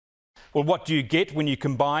Well, what do you get when you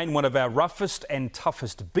combine one of our roughest and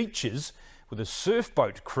toughest beaches with a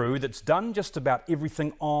surfboat crew that's done just about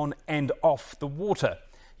everything on and off the water?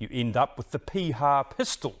 You end up with the Piha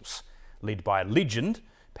Pistols, led by a legend,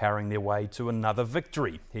 powering their way to another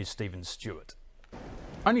victory. Here's Stephen Stewart.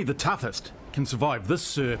 Only the toughest can survive this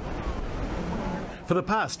surf. For the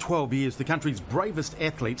past 12 years, the country's bravest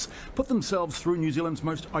athletes put themselves through New Zealand's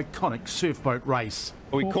most iconic surfboat race.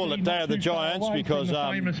 We call it Day of the Giants because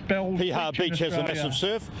Piha Beach has a massive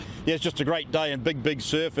surf. Yeah, it's just a great day and big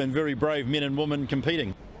surf and very brave men and women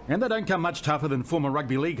competing. And they don't come much tougher than former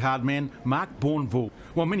rugby league hard man Mark Bourneville.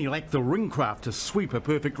 While many lack the ringcraft to sweep a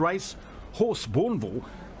perfect race, Horse Bourneville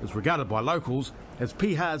is regarded by locals as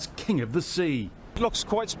Piha's king of the sea. It looks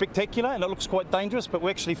quite spectacular and it looks quite dangerous, but we're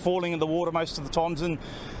actually falling in the water most of the times. And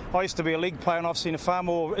I used to be a league player and I've seen far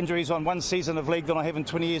more injuries on one season of league than I have in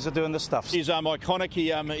 20 years of doing this stuff. He's iconic.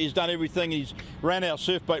 He's done everything. He's ran our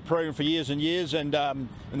surfboat program for years and years, and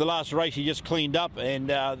in the last race he just cleaned up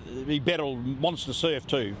and he battled monster surf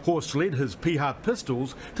too. Horse led his Piha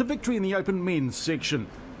Pistols to victory in the open men's section,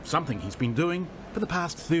 something he's been doing for the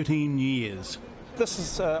past 13 years.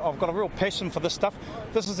 I've got a real passion for this stuff.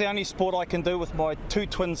 This is the only sport I can do with my two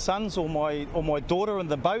twin sons or my daughter in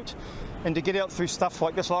the boat, and to get out through stuff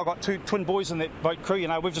like this. I've got two twin boys in that boat crew. You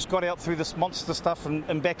know, we've just got out through this monster stuff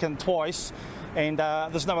and back in twice, and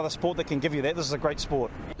there's no other sport that can give you that. This is a great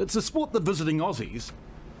sport. It's a sport the visiting Aussies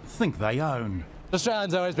think they own.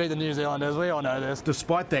 Australians always beat the New Zealanders, we all know this.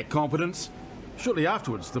 Despite that confidence, shortly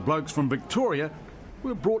afterwards the blokes from Victoria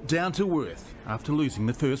were brought down to earth after losing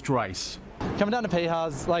the first race. Coming down to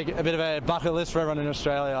Piha's like a bit of a bucket list for everyone in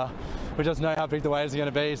Australia. We just know how big the waves are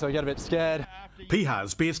going to be, so we get a bit scared.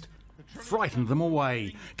 Piha's best frightened them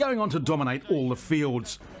away, going on to dominate all the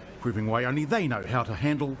fields, proving why only they know how to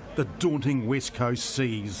handle the daunting West Coast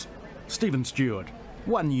seas. Stephen Stewart,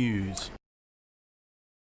 One News.